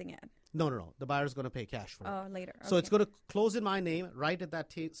financing it. No. The buyer's going to pay cash for it. Oh, later. So it's Okay. going to close in my name right at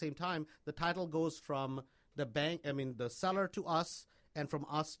that same time. The title goes from the seller to us, and from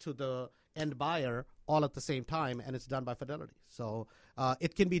us to the end buyer, all at the same time, and it's done by Fidelity. So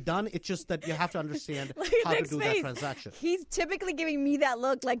it can be done. It's just that you have to understand Look at how to Nick's do face. that transaction. He's typically giving me that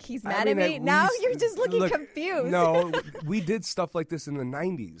look like he's I mad mean, at me. at Now least- you're just looking look, confused. No, we did stuff like this in the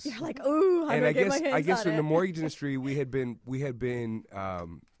 90s. You're like, ooh, how And do I get my guess hands on in the it? mortgage industry we had been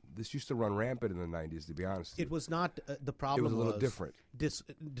this used to run rampant in the 90s, to be honest. It was not the problem. It was a little different.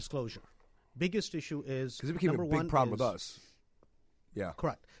 Disclosure. Biggest issue is Because it became number a big one problem with is- us. Yeah.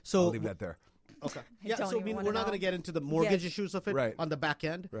 Correct. I'll So leave that there. Okay. I Yeah. don't So even we're wanna not going to know. get into the mortgage Yes. issues of it Right. on the back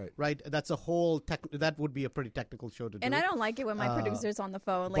end. Right. That's a whole that would be a pretty technical show to do. And I don't like it when my producer's on the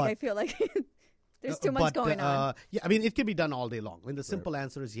phone. Like, but- I feel like there's too much going on. Yeah, I mean, it can be done all day long. I mean, the simple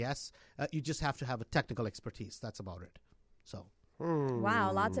answer is yes. You just have to have a technical expertise. That's about it. So.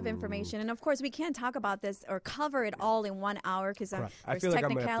 Wow, lots of information. And of course, we can't talk about this or cover it all in 1 hour because Correct. I there's feel like I'm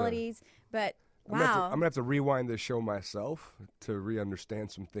gonna have to- technicalities. But I'm gonna wow. have to rewind this show myself to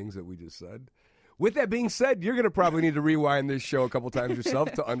re-understand some things that we just said. With that being said, you're going to probably need to rewind this show a couple times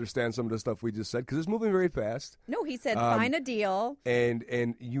yourself to understand some of the stuff we just said because it's moving very fast. No, he said find a deal. And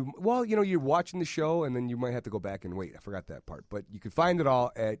you're watching the show and then you might have to go back and wait. I forgot that part. But you can find it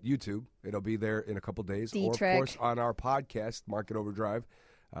all at YouTube. It'll be there in a couple days. Or, of D-Trick. course, on our podcast, Market Overdrive,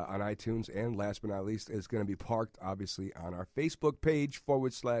 on iTunes. And last but not least, it's going to be parked, obviously, on our Facebook page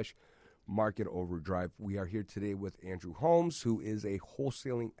 /Market Overdrive. We are here today with Andrew Holmes, who is a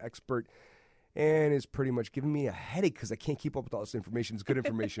wholesaling expert and is pretty much giving me a headache because I can't keep up with all this information. It's good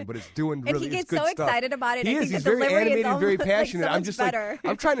information, but it's doing And really he it's gets good so stuff. excited about it. He I is. think He's the very delivery is animated and very almost, like, passionate. so I'm much just better. like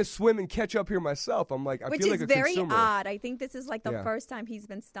I'm trying to swim and catch up here myself. I'm like I Which feel is like a very consumer. odd. I think this is like the Yeah. first time he's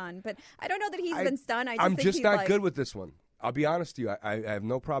been stunned. But I don't know that he's been stunned. I just I'm think just he's not like, good with this one. I'll be honest with you. I have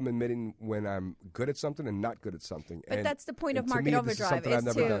no problem admitting when I'm good at something and not good at something. But that's the point of to Market me, this is Overdrive. something I've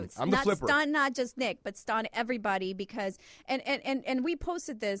never done. I'm the not flipper. stun not just Nick, but stun everybody because and we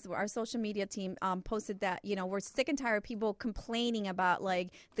posted this. Our social media team posted that we're sick and tired of people complaining about like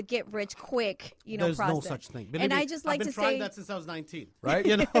the get rich quick There's process. no such thing. Believe And me, I just like I've been to trying say that since I was 19. Right?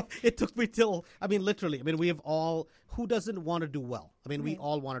 It took me till literally. We have all who doesn't want to do well. We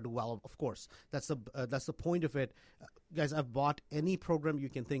all want to do well, of course. That's the point of it. Guys, I've bought any program you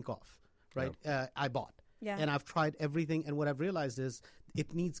can think of, right? Yeah. I bought. Yeah. And I've tried everything, and what I've realized is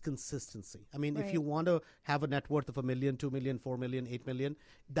it needs consistency. Right. If you want to have a net worth of $1 million, $2 million, $4 million, $8 million,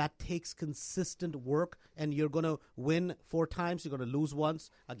 that takes consistent work, and you're going to win 4 times, you're going to lose once.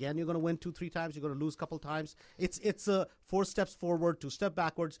 Again, you're going to win 2-3 times, you're going to lose a couple times. It's 4 steps forward, 2 steps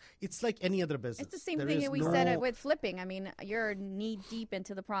backwards. It's like any other business. it's the same thing that we said it with flipping. You're knee deep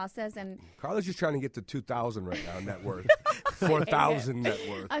into the process, and Carla's just trying to get to 2,000 right now net worth, 4,000 net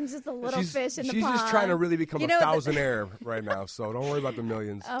worth. I'm just a little fish in the She's pond. just trying to really become a thousandaire right now. So don't worry about the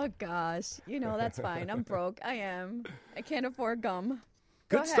millions. Oh gosh, that's fine. I'm broke. I am. I can't afford gum.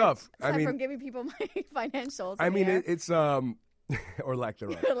 Good Go ahead. stuff. Aside from giving people my financials. It's or lack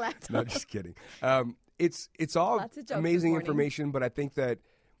thereof. No, just kidding. It's all Lots of jokes amazing this morning. information, but I think that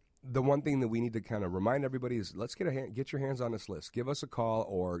the one thing that we need to kind of remind everybody is let's get your hands on this list. Give us a call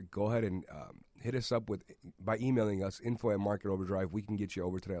or go ahead and hit us up by emailing us info@Market Overdrive. We can get you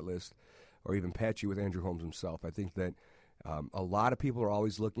over to that list or even patch you with Andrew Holmes himself. I think that a lot of people are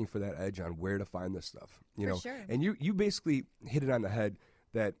always looking for that edge on where to find this stuff. Sure. And you basically hit it on the head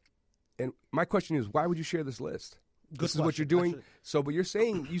that. And my question is, why would you share this list? This is what you're doing. Actually. So, but you're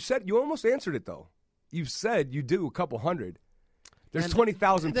saying you almost answered it though. You said you do a couple hundred. There's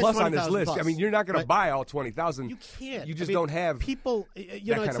 20,000 plus on this list. plus. You're not going Right. to buy all 20,000. You can't. You just don't have people. that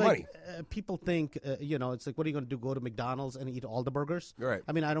kind of money. People think, it's like, what are you going to do? Go to McDonald's and eat all the burgers? Right.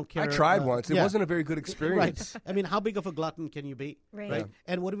 I don't care. I tried once. It yeah. wasn't a very good experience. Right. How big of a glutton can you be? Right. Yeah.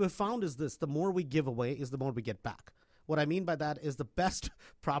 And what we've found is this: the more we give away, is the more we get back. What I mean by that is the best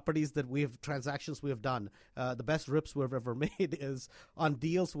properties that transactions we have done, the best rips we've ever made is on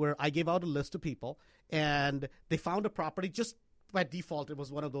deals where I gave out a list to people and they found a property just by default. It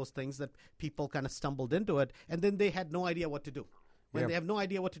was one of those things that people kind of stumbled into it, and then they had no idea what to do. When they have no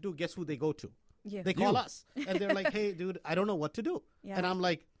idea what to do, guess who they go to? Yeah. They call us, and they're like, "Hey, dude, I don't know what to do." Yeah. And I'm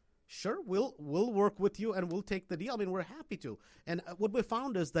like, "Sure, we'll work with you, and we'll take the deal. We're happy to." And what we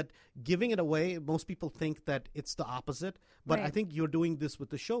found is that giving it away, most people think that it's the opposite, but Right. I think you're doing this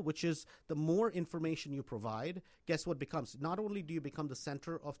with the show, which is the more information you provide, guess what becomes? Not only do you become the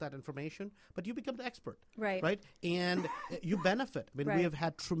center of that information, but you become the expert. Right. Right? And you benefit. We Right. have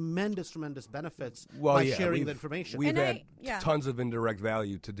had tremendous benefits Well, by yeah, sharing the information. We've And had yeah. tons of indirect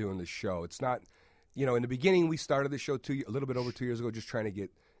value to doing this show. It's not, in the beginning we started the show a little bit over 2 years ago, just trying to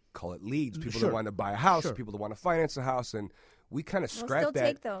get, call it leads, people Sure. that want to buy a house, Sure. people that want to finance a house, and we kind of We'll scrapped still that.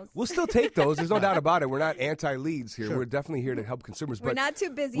 take those. We'll still take those. There's no doubt about it. We're not anti-leads here. Sure. We're definitely here to help consumers. We're but not too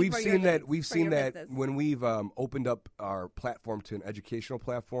busy We've for seen your that. leads, We've for seen your that business. when we've opened up our platform to an educational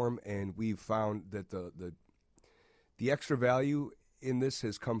platform, and we've found that the extra value in this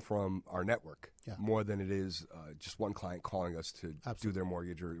has come from our network more than it is just one client calling us to do their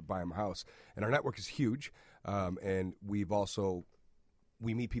mortgage or buy them a house. And our network is huge, and we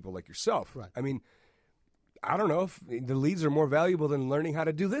meet people like yourself. Right. I don't know if the leads are more valuable than learning how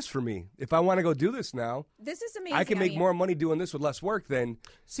to do this for me. If I want to go do this now, This is amazing. I can make more money doing this with less work than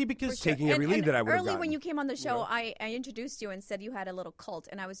because taking every lead that I would have Early gotten. when you came on the show, I introduced you and said you had a little cult,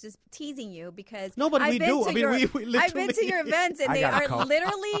 and I was just teasing you because No, but I've we been do. to I mean, your, we literally- I've been to your events, and I they got a are cult.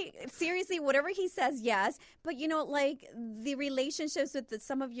 literally, seriously, whatever he says, yes. But like the relationships with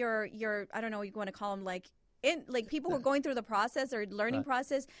some of your I don't know what you want to call them, people who are going through the process or learning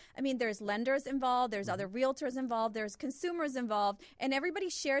process. There's lenders involved, there's other realtors involved, there's consumers involved, and everybody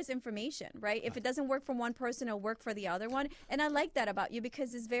shares information, right? If it doesn't work for one person, it'll work for the other one. And I like that about you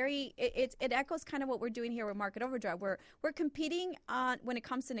because it echoes kind of what we're doing here with Market Overdrive. We're competing on when it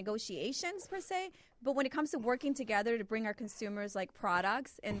comes to negotiations per se, but when it comes to working together to bring our consumers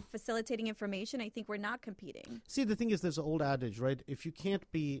products and facilitating information, I think we're not competing. See, the thing is, there's an old adage, right? If you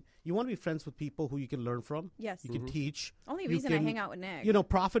you want to be friends with people who you can learn from. Yes. You can teach. Only you reason I can, hang out with Nick.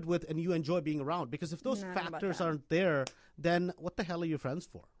 Profit with, and you enjoy being around. Because if those No, I don't know about factors that. aren't there, then what the hell are you friends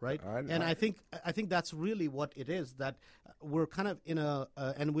for, right? I think that's really what it is, that we're kind of in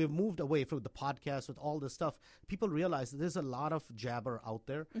and we've moved away from the podcast with all this stuff. People realize that there's a lot of jabber out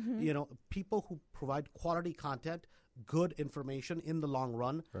there. Mm-hmm. People who provide quality content good information in the long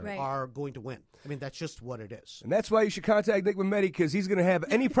run Right. are going to win. I mean, that's just what it is. And that's why you should contact Nick Mehmedi, because he's going to have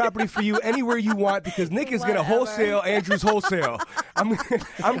any property for you anywhere you want, because Nick is going to Whatever. wholesale Andrew's wholesale. I'm going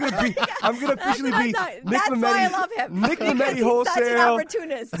to officially be Nick That's Mehmedi. why I love him. Nick Because Mehmedi he's wholesale. such an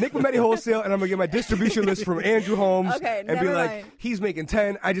opportunist. Nick Mehmedi wholesale, and I'm going to get my distribution list from Andrew Holmes Okay, and be never like, mind. he's making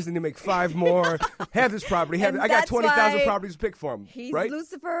 10, I just need to make 5 more. Have this property. And I got that's 20,000 why properties to pick from. He's right?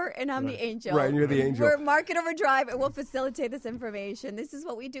 Lucifer, and I'm the angel. Right, and you're the angel. We're Market Overdrive, and we'll facilitate this information. This is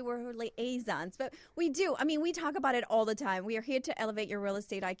what we do. We're liaisons. But we do. I mean, we talk about it all the time. We are here to elevate your real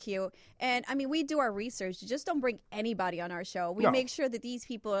estate IQ. And, I mean, we do our research. Just don't bring anybody on our show. We No. make sure that these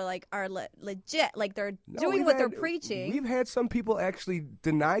people are legit, like they're No, doing we've what they're had- preaching. We've had some people actually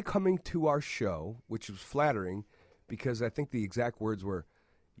deny coming to our show, which was flattering, because I think the exact words were,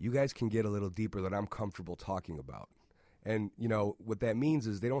 you guys can get a little deeper than I'm comfortable talking about. And, you know, what that means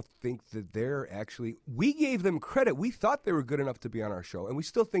is they don't think that they're actually, we gave them credit. We thought they were good enough to be on our show, and we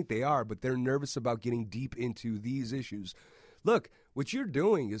still think they are, but they're nervous about getting deep into these issues. Look, what you're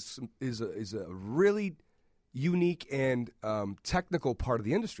doing is a really unique and technical part of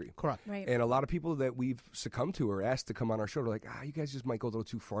the industry. Correct. Right. And a lot of people that we've succumbed to or asked to come on our show are like, you guys just might go a little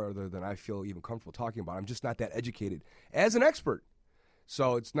too farther than I feel even comfortable talking about. I'm just not that educated as an expert.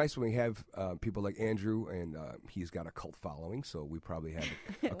 So it's nice when we have people like Andrew, and he's got a cult following, so we probably have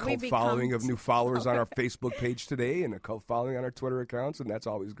a cult following of new followers on our Facebook page today and a cult following on our Twitter accounts, and that's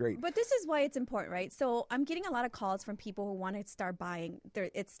always great. But this is why it's important, right? So I'm getting a lot of calls from people who want to start buying.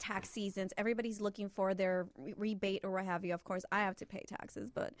 It's tax seasons. Everybody's looking for their rebate or what have you. Of course, I have to pay taxes,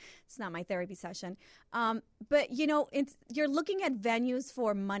 but it's not my therapy session. But, you know, you're looking at venues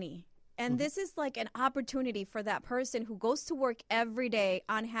for money. And this is like an opportunity for that person who goes to work every day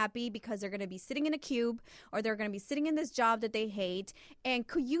unhappy because they're going to be sitting in a cube, or they're going to be sitting in this job that they hate, and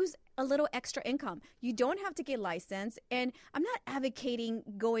could use a little extra income. You don't have to get licensed. And I'm not advocating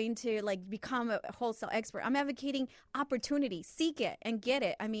going to like become a wholesale expert. I'm advocating opportunity. Seek it and get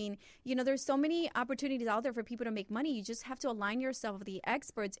it. I mean, you know, there's so many opportunities out there for people to make money. You just have to align yourself with the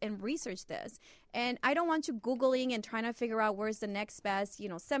experts and research this. And I don't want you Googling and trying to figure out where's the next best, you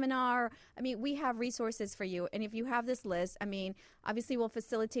know, seminar. I mean, we have resources for you. And if you have this list, I mean, obviously we'll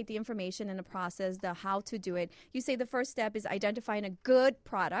facilitate the information and the process, the how to do it. You say the first step is identifying a good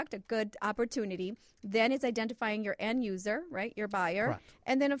product, a good opportunity. Then it's identifying your end user, right? Your buyer. Correct.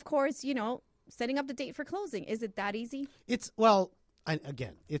 And then, of course, you know, setting up the date for closing. Is it that easy? It's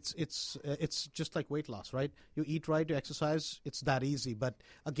just like weight loss, right? You eat right, you exercise, it's that easy. But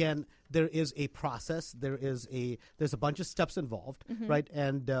again, there is a process. There's a bunch of steps involved, right?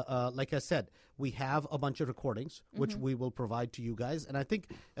 And like I said, we have a bunch of recordings, which we will provide to you guys. And I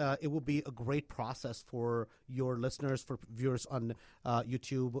think it will be a great process for your listeners, for viewers on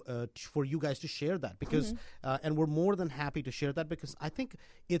YouTube, for you guys to share that. Because, and we're more than happy to share that, because I think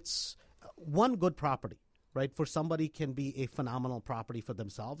it's one good property. Right, for somebody can be a phenomenal property for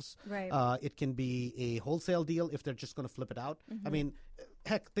themselves. Right. It can be a wholesale deal if they're just going to flip it out. I mean,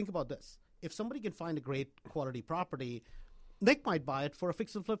 heck, think about this. If somebody can find a great quality property, Nick might buy it for a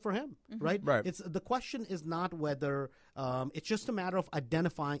fix and flip for him, right? Right. The question is not whether it's just a matter of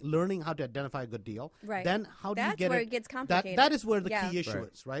learning how to identify a good deal. Right. Then how do you That's get where it? it gets complicated. That is where the Yeah. key issue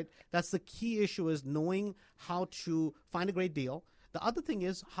Right. is, right? That's the key issue, is knowing how to find a great deal. The other thing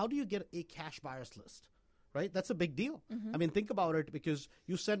is, how do you get a cash buyers list? Right, that's a big deal. I mean, think about it, because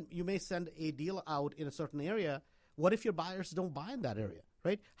you may send a deal out in a certain area. What if your buyers don't buy in that area?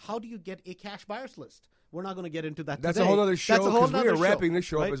 Right? How do you get a cash buyers list? We're not going to get into that That's today. a whole other show, That's a whole because we nother are wrapping this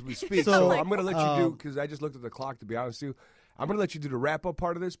show right? up as we speak. So, So I'm going to let you do, um, because I just looked at the clock, to be honest with you. I'm going to let you do the wrap-up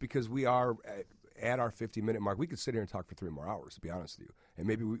part of this, because we are at our 50-minute mark. We could sit here and talk for 3 more hours, to be honest with you. And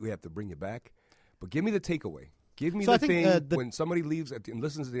maybe we have to bring you back. But give me the takeaway. Give me So I the think, thing the- when somebody leaves and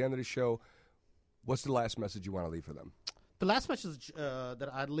listens to the end of the show. What's the last message you want to leave for them? The last message that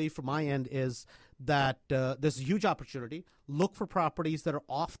I'd leave from my end is that there's a huge opportunity. Look for properties that are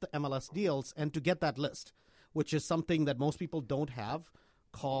off the MLS deals, and to get that list, which is something that most people don't have,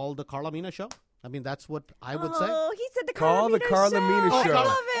 call the Carla Mina Show. I mean, that's what I would say. Oh, he said the Call the Carla Mina Carla Mina show. show. I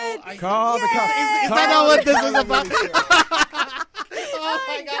love it. Call the Is that not what this is about? Oh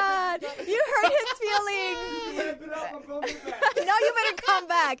my God. You hurt his feelings. No, you better come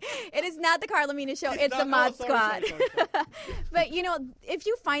back. back. It is not the Carla Mina Show. It's the Mod Squad. Sorry. But, if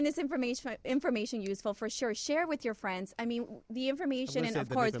you find this information useful, for sure, share with your friends. I mean, the information, and of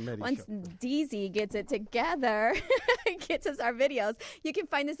course, once DZ gets it together, gets us our videos, you can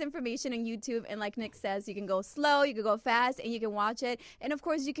find this information on YouTube. And like Nick says, you can go slow, you can go fast, and you can watch it. And of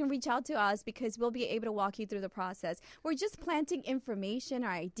course, you can reach out to us because we'll be able to walk you through the process. We're just planting information or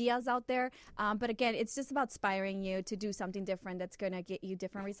ideas out there. But again, it's just about inspiring you to do something different that's going to get you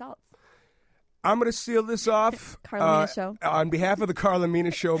different results. I'm going to seal this off. Carla Mina Show. On behalf of the Carla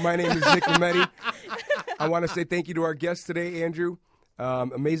Mina Show, my name is Nick Lametti. I want to say thank you to our guest today, Andrew.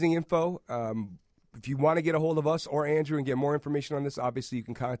 Amazing info. If you want to get a hold of us or Andrew and get more information on this, obviously you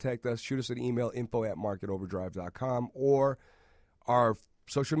can contact us. Shoot us an email, info@marketoverdrive.com, or our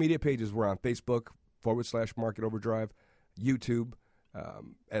social media pages. We're on Facebook /Market Overdrive, YouTube,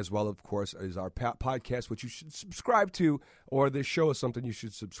 as well, of course, is our podcast, which you should subscribe to, or this show is something you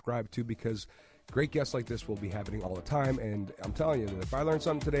should subscribe to because great guests like this will be happening all the time. And I'm telling you that if I learned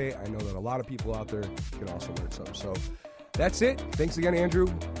something today, I know that a lot of people out there can also learn something. So that's it. Thanks again, Andrew.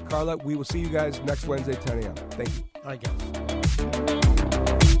 Carla, we will see you guys next Wednesday, 10 a.m. Thank you. All right,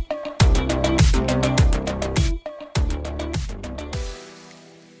 guys.